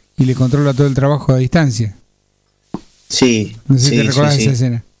y le controla todo el trabajo a distancia. Sí. No sé si te recordás esa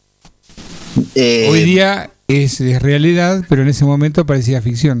escena. Hoy día es realidad, pero en ese momento parecía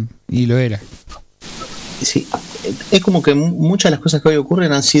ficción, y lo era. Sí, es como que muchas de las cosas que hoy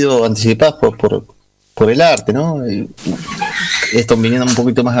ocurren han sido anticipadas por el arte, ¿no? Esto viniendo un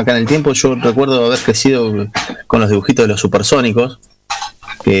poquito más acá en el tiempo, yo recuerdo haber crecido con los dibujitos de los supersónicos,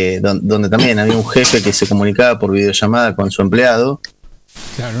 donde también había un jefe que se comunicaba por videollamada con su empleado,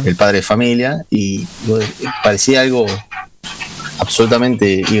 claro, el padre de familia, y parecía algo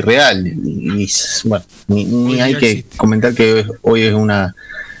absolutamente irreal. Y bueno, ni hay que comentar que hoy es una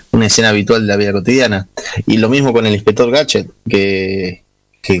escena habitual de la vida cotidiana. Y lo mismo con el inspector Gadget, que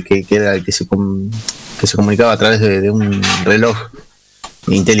era el que se comunicaba a través de un reloj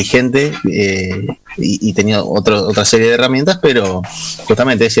inteligente, y tenía otra serie de herramientas, pero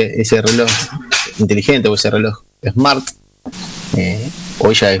justamente ese reloj inteligente o ese reloj smart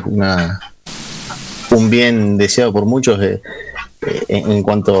hoy ya es un bien deseado por muchos en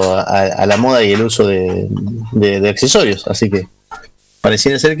cuanto a la moda y el uso de accesorios. Así que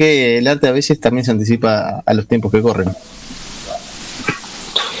pareciera ser que el arte a veces también se anticipa a los tiempos que corren.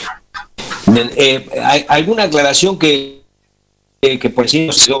 ¿Hay alguna aclaración que por sí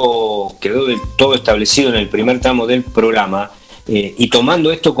quedó del todo establecido en el primer tramo del programa, y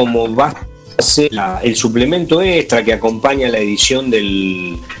tomando esto como base, el suplemento extra que acompaña la edición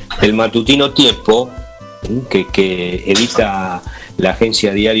del matutino Tiempo, que edita la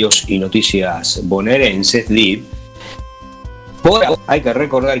agencia Diarios y Noticias Bonaerenses, DIB? Hay que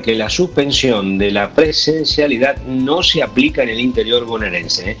recordar que la suspensión de la presencialidad no se aplica en el interior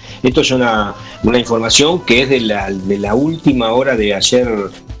bonaerense. Esto es una información que es de la última hora de ayer.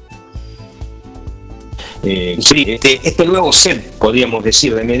 Este nuevo set, podríamos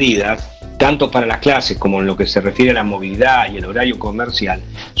decir, de medidas, tanto para las clases como en lo que se refiere a la movilidad y el horario comercial,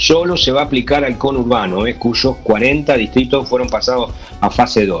 solo se va a aplicar al conurbano, cuyos 40 distritos fueron pasados a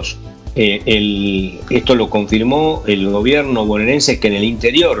fase 2. Esto lo confirmó el gobierno bonaerense, que en el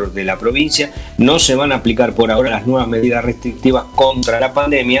interior de la provincia no se van a aplicar por ahora las nuevas medidas restrictivas contra la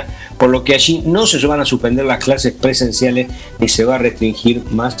pandemia, por lo que allí no se van a suspender las clases presenciales ni se va a restringir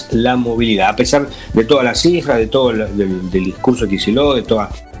más la movilidad, a pesar de todas las cifras, de todo del discurso que hicieron, de todas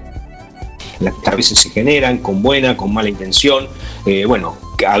las que a veces se generan con buena, con mala intención. Bueno,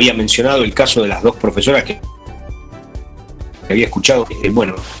 había mencionado el caso de las dos profesoras que había escuchado,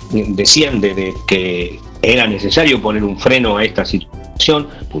 bueno, decían de que era necesario poner un freno a esta situación,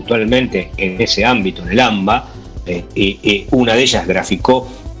 puntualmente en ese ámbito, en el AMBA. Una de ellas graficó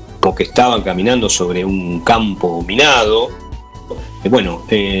como que estaban caminando sobre un campo minado. Bueno,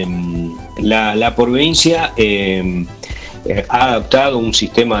 la provincia ha adaptado un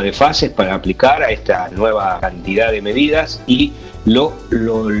sistema de fases para aplicar a esta nueva cantidad de medidas, y los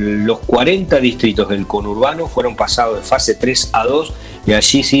 40 distritos del conurbano fueron pasados de fase 3 a 2, y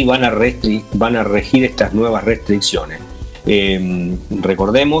allí sí van a regir estas nuevas restricciones.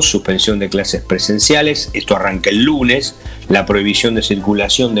 Recordemos, suspensión de clases presenciales, esto arranca el lunes, la prohibición de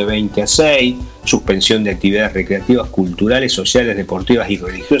circulación de 20 a 6, suspensión de actividades recreativas, culturales, sociales, deportivas y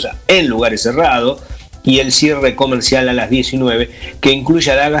religiosas en lugares cerrados, y el cierre comercial a las 19, que incluye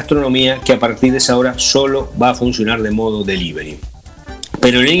a la gastronomía, que a partir de esa hora solo va a funcionar de modo delivery.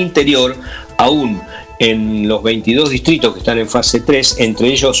 Pero en el interior, aún en los 22 distritos que están en fase 3, entre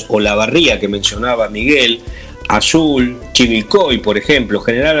ellos Olavarría, que mencionaba Miguel, Azul, Chivilcoy, por ejemplo,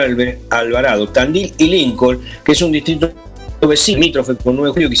 General Alvarado, Tandil y Lincoln, que es un distrito vecino, limítrofe con 9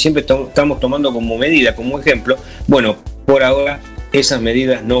 de julio, que siempre estamos tomando como medida, como ejemplo. Bueno, por ahora esas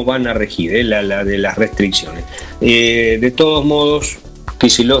medidas no van a regir, la de las restricciones. De todos modos,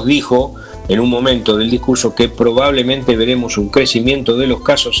 Kicillof dijo en un momento del discurso que probablemente veremos un crecimiento de los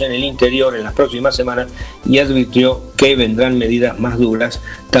casos en el interior en las próximas semanas, y advirtió que vendrán medidas más duras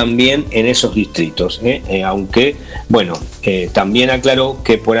también en esos distritos, aunque, bueno, también aclaró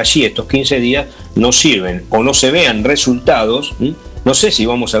que por allí estos 15 días no sirven o no se vean resultados. No sé si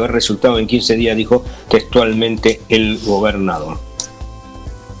vamos a ver resultados en 15 días, dijo textualmente el gobernador.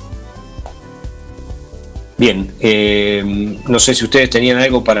 Bien, no sé si ustedes tenían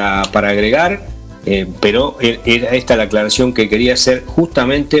algo para agregar, pero era esta la aclaración que quería hacer,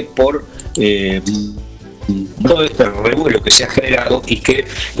 justamente por todo este revuelo que se ha generado, y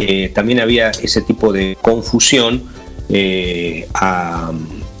que también había ese tipo de confusión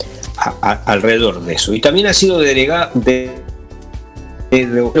alrededor de eso. Y también ha sido delegado de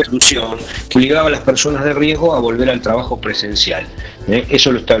resolución que obligaba a las personas de riesgo a volver al trabajo presencial.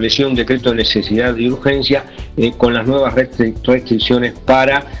 Eso lo estableció un decreto de necesidad y urgencia, con las nuevas restricciones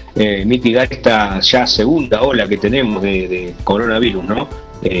para mitigar esta ya segunda ola que tenemos de coronavirus, ¿no?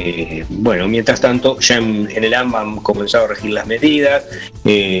 Bueno, mientras tanto, ya en el AMBA han comenzado a regir las medidas,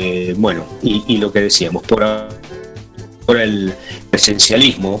 bueno, y lo que decíamos, por ahora el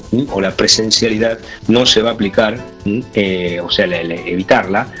presencialismo o la presencialidad no se va a aplicar, o sea,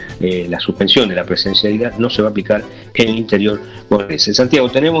 evitarla, la suspensión de la presencialidad no se va a aplicar en el interior bonaerense. Santiago,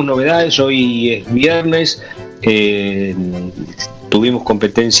 tenemos novedades, hoy es viernes, tuvimos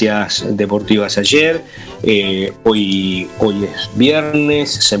competencias deportivas ayer, hoy es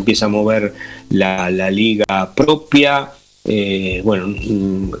viernes, se empieza a mover la liga propia.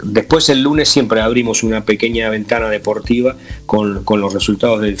 Después el lunes siempre abrimos una pequeña ventana deportiva con los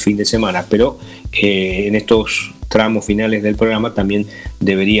resultados del fin de semana, pero en estos tramos finales del programa también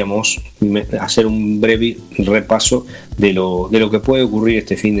deberíamos hacer un breve repaso de lo que puede ocurrir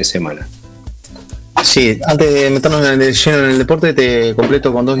este fin de semana. Sí, antes de meternos en el deporte, te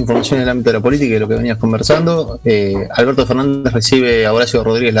completo con dos informaciones en el ámbito de la política y de lo que venías conversando. Alberto Fernández recibe a Horacio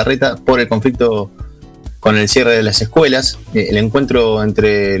Rodríguez Larreta por el conflicto con el cierre de las escuelas. El encuentro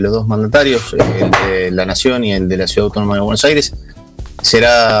entre los dos mandatarios, el de la Nación y el de la Ciudad Autónoma de Buenos Aires,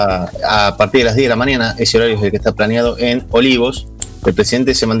 será a partir de las 10 de la mañana. Ese horario es el que está planeado en Olivos. El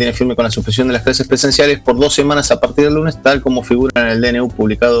presidente se mantiene firme con la suspensión de las clases presenciales por 2 semanas a partir del lunes, tal como figura en el DNU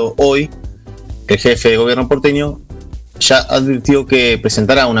publicado hoy. El jefe de gobierno porteño ya advirtió que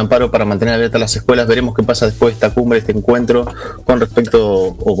presentará un amparo para mantener abiertas las escuelas. Veremos qué pasa después de esta cumbre, este encuentro, con respecto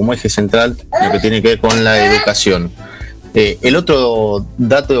o como eje central lo que tiene que ver con la educación. El otro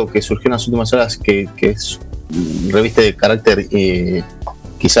dato que surgió en las últimas horas, que es reviste de carácter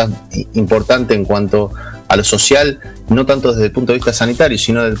quizás importante en cuanto a lo social, no tanto desde el punto de vista sanitario,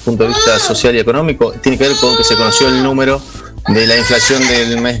 sino desde el punto de vista social y económico, tiene que ver con que se conoció el número de la inflación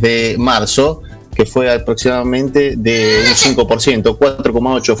del mes de marzo, que fue aproximadamente de un 5%,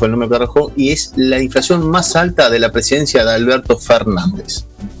 4,8% fue el número que arrojó, y es la inflación más alta de la presidencia de Alberto Fernández.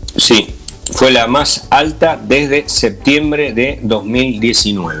 Sí, fue la más alta desde septiembre de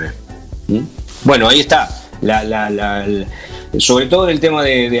 2019. Bueno, ahí está, sobre todo en el tema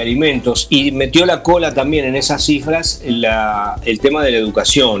de alimentos, y metió la cola también en esas cifras el tema de la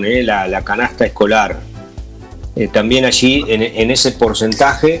educación, la canasta escolar. También allí en ese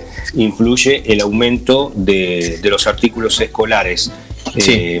porcentaje influye el aumento de los artículos escolares.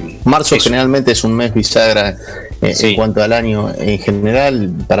 Sí, marzo generalmente es un mes bisagra en cuanto al año en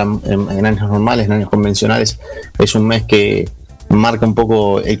general, en años normales, en años convencionales, es un mes que marca un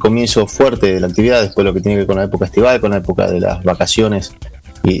poco el comienzo fuerte de la actividad, después lo que tiene que ver con la época estival, con la época de las vacaciones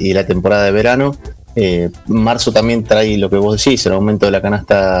y la temporada de verano. Marzo también trae lo que vos decís, el aumento de la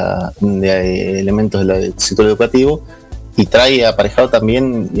canasta de elementos del sector educativo, y trae aparejado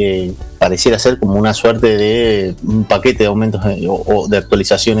también, pareciera ser como una suerte de un paquete de aumentos o de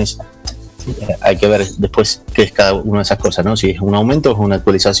actualizaciones. Hay que ver después qué es cada una de esas cosas, ¿no? Si es un aumento o es una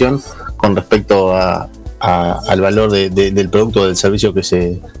actualización con respecto al valor del producto o del servicio que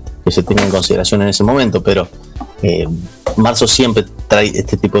se tenga en consideración en ese momento, pero marzo siempre trae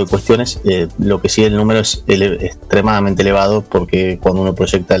este tipo de cuestiones. Lo que sí, el número es extremadamente elevado, porque cuando uno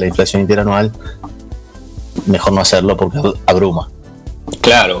proyecta la inflación interanual, mejor no hacerlo porque abruma.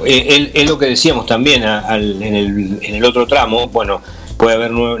 Claro, es lo que decíamos también en el otro tramo. Bueno, puede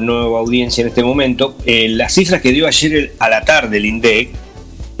haber nueva audiencia en este momento. Las cifras que dio ayer a la tarde el INDEC,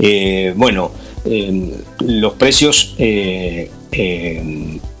 los precios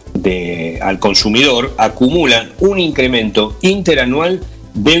al consumidor acumulan un incremento interanual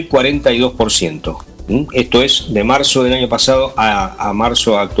del 42%. Esto es de marzo del año pasado a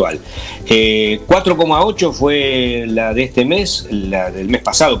marzo actual. 4,8 fue la de este mes, la del mes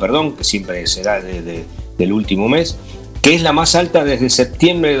pasado, perdón, que siempre será del último mes, que es la más alta desde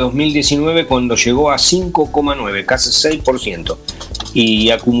septiembre de 2019, cuando llegó a 5,9, casi 6%, y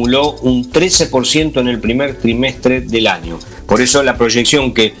acumuló un 13% en el primer trimestre del año. Por eso la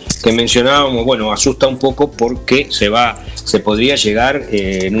proyección que mencionábamos, asusta un poco, porque se podría llegar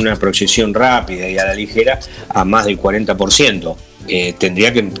en una proyección rápida y a la ligera a más del 40%.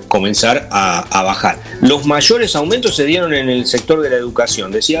 Tendría que comenzar a bajar. Los mayores aumentos se dieron en el sector de la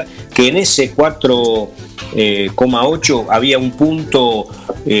educación. Decía que en ese 4,8 había un punto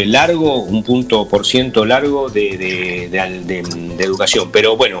un punto por ciento largo de educación.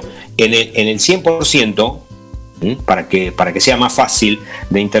 Pero bueno, en el 100%, para que sea más fácil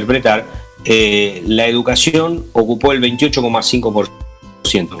de interpretar, la educación ocupó el 28,5%.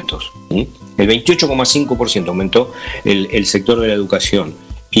 El 28,5% aumentó el sector de la educación,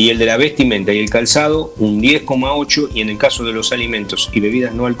 y el de la vestimenta y el calzado un 10,8%, y en el caso de los alimentos y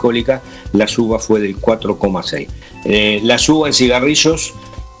bebidas no alcohólicas la suba fue del 4,6%. La suba en cigarrillos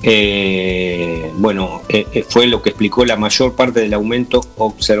fue lo que explicó la mayor parte del aumento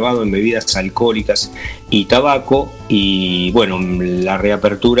observado en bebidas alcohólicas y tabaco, y la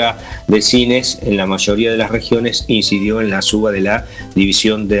reapertura de cines en la mayoría de las regiones incidió en la suba de la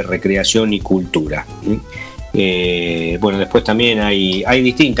división de recreación y cultura. Después también hay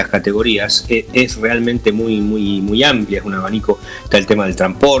distintas categorías, es realmente muy amplia, es un abanico. Está el tema del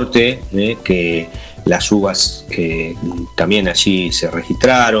transporte, que las subas también allí se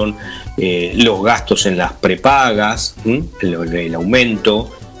registraron, los gastos en las prepagas, el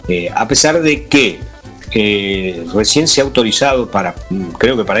aumento, a pesar de que recién se ha autorizado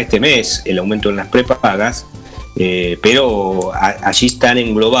creo que para este mes el aumento en las prepagas, pero allí están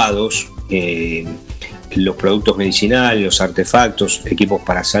englobados los productos medicinales, los artefactos, equipos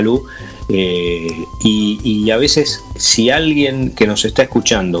para salud, y a veces si alguien que nos está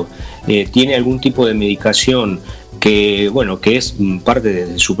escuchando tiene algún tipo de medicación que es parte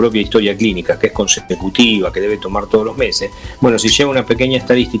de su propia historia clínica, que es consecutiva, que debe tomar todos los meses, si lleva una pequeña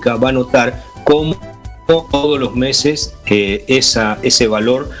estadística va a notar cómo todos los meses ese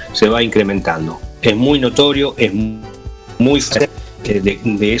valor se va incrementando. Es muy notorio, es muy fácil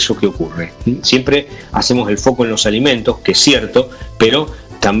de eso que ocurre. Siempre hacemos el foco en los alimentos, que es cierto, pero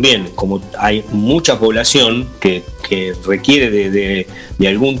también como hay mucha población que requiere de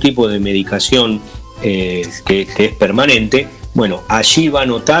algún tipo de medicación que es permanente, allí va a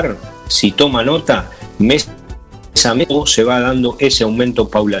notar, si toma nota, mes a mes se va dando ese aumento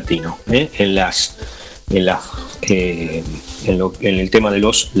paulatino en el tema de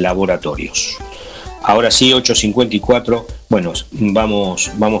los laboratorios. Ahora sí, 8:54,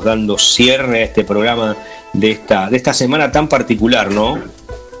 vamos dando cierre a este programa de esta semana tan particular, ¿no?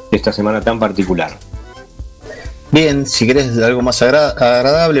 De esta semana tan particular. Bien, si querés algo más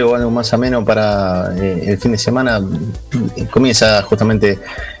agradable o algo más ameno para el fin de semana, comienza justamente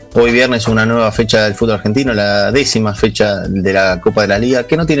hoy viernes una nueva fecha del fútbol argentino, la 10ª fecha de la Copa de la Liga,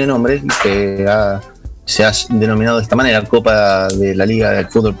 que no tiene nombre, que se ha denominado de esta manera, Copa de la Liga del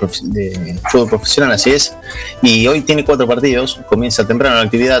Fútbol Profesional, así es, y hoy tiene 4 partidos. Comienza temprano la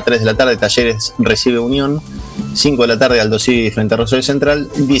actividad, 3 de la tarde Talleres recibe Unión, 5 de la tarde Aldo Civi frente a Rosario Central,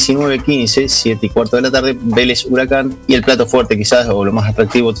 19:15, 7:15 de la tarde Vélez Huracán, y el plato fuerte quizás, o lo más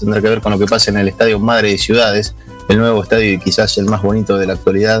atractivo, tendrá que ver con lo que pasa en el Estadio Madre de Ciudades, el nuevo estadio y quizás el más bonito de la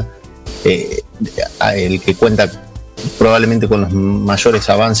actualidad, el que cuenta probablemente con los mayores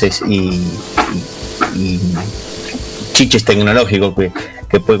avances y chiches tecnológicos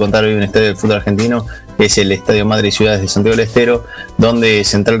que puede contar hoy un estadio del fútbol argentino. Es el Estadio Madre y Ciudades de Santiago del Estero, donde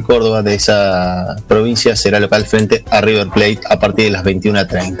Central Córdoba de esa provincia será local frente a River Plate a partir de las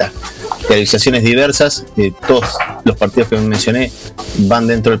 21:30. Realizaciones diversas, todos los partidos que mencioné van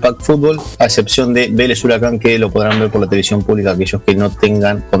dentro del Pack Fútbol, a excepción de Vélez Huracán, que lo podrán ver por la televisión pública aquellos que no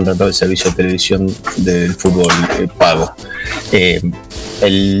tengan contratado el servicio de televisión del fútbol pago.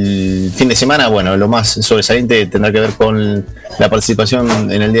 El fin de semana, lo más sobresaliente tendrá que ver con la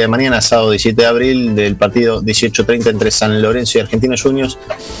participación en el día de mañana, sábado 17 de abril, del partido 18:30 entre San Lorenzo y Argentinos Juniors,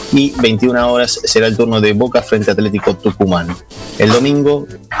 y 21 horas será el turno de Boca frente a Atlético Tucumán. El domingo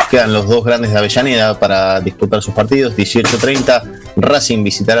quedan los dos grandes de Avellaneda para disputar sus partidos. 18:30 Racing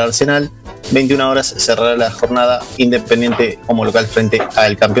visitará Arsenal, 21 horas cerrará la jornada Independiente como local frente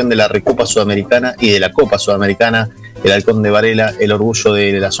al campeón de la Recopa Sudamericana y de la Copa Sudamericana, el Halcón de Varela, el orgullo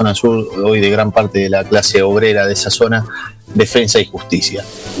de la zona sur, hoy de gran parte de la clase obrera de esa zona, Defensa y Justicia.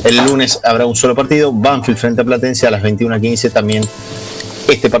 El lunes habrá un solo partido, Banfield frente a Platense a las 21:15. También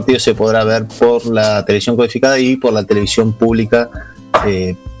este partido se podrá ver por la televisión codificada y por la televisión pública,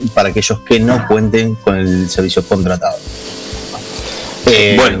 para aquellos que no cuenten con el servicio contratado.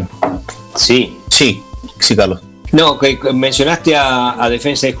 Sí, Carlos. No, que mencionaste a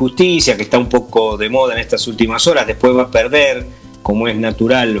Defensa y Justicia, que está un poco de moda en estas últimas horas. Después va a perder, como es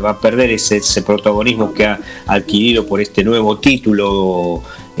natural, va a perder ese protagonismo que ha adquirido por este nuevo título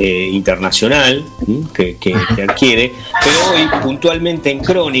internacional que adquiere. Pero hoy, puntualmente en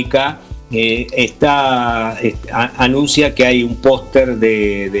Crónica, anuncia que hay un póster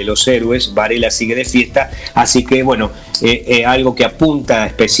de los héroes. Varela sigue de fiesta, así que algo que apunta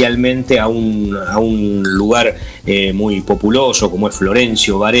especialmente a un lugar muy populoso como es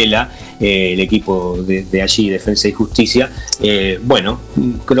Florencio Varela, el equipo de allí, Defensa y Justicia.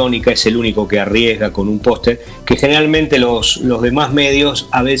 Crónica es el único que arriesga con un póster, que generalmente los demás medios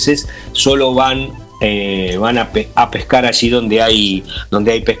a veces solo van a pescar allí donde hay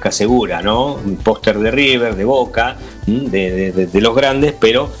pesca segura, ¿no? Un póster de River, de Boca, de los grandes,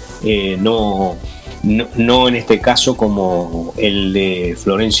 pero no en este caso como el de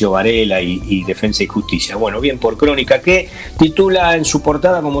Florencio Varela y Defensa y Justicia. Bien por Crónica, que titula en su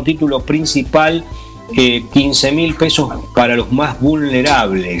portada como título principal 15.000 pesos para los más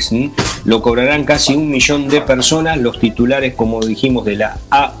vulnerables. Lo cobrarán casi 1 millón de personas. Los titulares, como dijimos, de la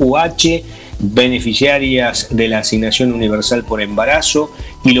AUH beneficiarias de la asignación universal por embarazo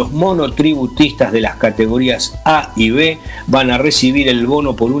y los monotributistas de las categorías A y B van a recibir el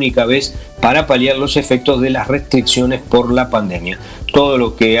bono por única vez para paliar los efectos de las restricciones por la pandemia. Todo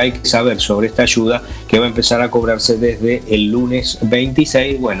lo que hay que saber sobre esta ayuda, que va a empezar a cobrarse desde el lunes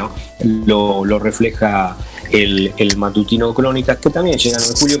 26, bueno, lo refleja el matutino Crónicas, que también llega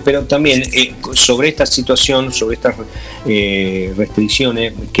en julio, pero también sobre esta situación, sobre estas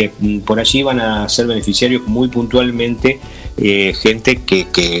restricciones, que por allí van a ser beneficiarios muy puntualmente gente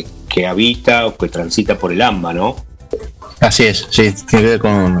que habita o que transita por el AMBA, ¿no? Así es, sí, tiene que ver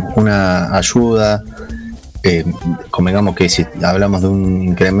con una ayuda. Convengamos que si hablamos de un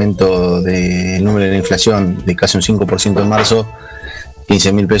incremento del número de la inflación de casi un 5% en marzo,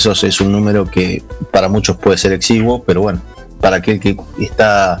 15.000 pesos es un número que para muchos puede ser exiguo, pero bueno, para aquel que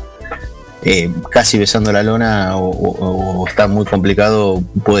está casi besando la lona o está muy complicado,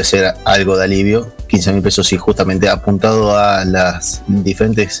 puede ser algo de alivio. 15.000 pesos, sí, justamente apuntado a las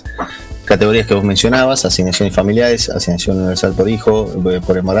diferentes categorías que vos mencionabas: asignaciones familiares, asignación universal por hijo,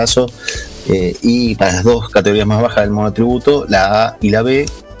 por embarazo, y para las dos categorías más bajas del monotributo, la A y la B,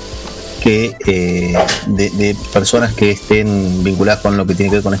 que de personas que estén vinculadas con lo que tiene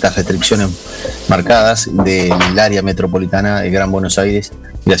que ver con estas restricciones marcadas del área metropolitana de Gran Buenos Aires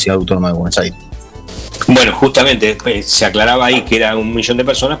y la Ciudad Autónoma de Buenos Aires. Bueno, justamente se aclaraba ahí que era 1 millón de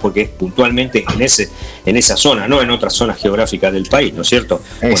personas porque es puntualmente en esa zona, no en otras zonas geográficas del país, ¿no es cierto?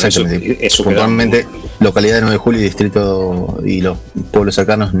 Exactamente. Bueno, eso puntualmente, localidad de 9 de julio y distrito y los pueblos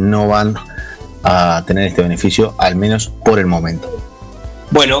cercanos no van a tener este beneficio, al menos por el momento.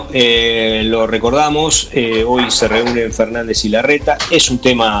 Bueno, lo recordamos, hoy se reúnen Fernández y Larreta, es un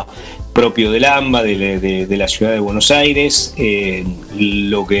tema propio del AMBA, de la ciudad de Buenos Aires.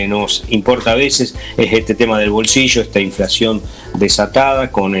 Lo que nos importa a veces es este tema del bolsillo, esta inflación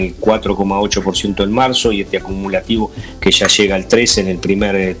desatada con el 4,8% en marzo y este acumulativo que ya llega al 13% en el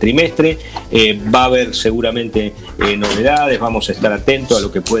primer trimestre. Va a haber seguramente novedades, vamos a estar atentos a lo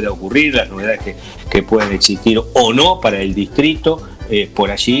que pueda ocurrir, las novedades que pueden existir o no para el distrito.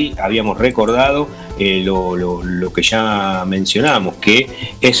 Por allí habíamos recordado lo que ya mencionamos, que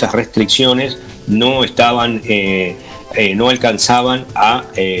esas restricciones no estaban, no alcanzaban a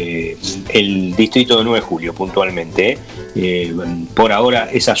el distrito de 9 de julio puntualmente. Por ahora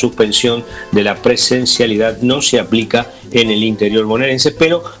esa suspensión de la presencialidad no se aplica en el interior bonaerense,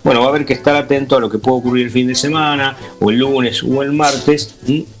 pero bueno, va a haber que estar atento a lo que puede ocurrir el fin de semana o el lunes o el martes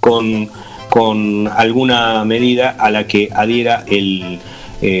con alguna medida a la que adhiera el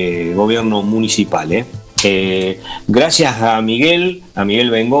gobierno municipal. Gracias a Miguel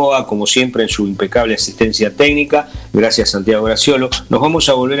Bengoa, como siempre, en su impecable asistencia técnica. Gracias, Santiago Graciolo. Nos vamos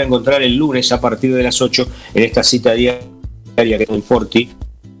a volver a encontrar el lunes a partir de las 8 en esta cita diaria que es muy Forti,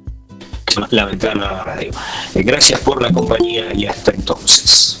 La Ventana Radio. Gracias por la compañía y hasta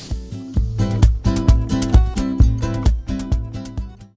entonces.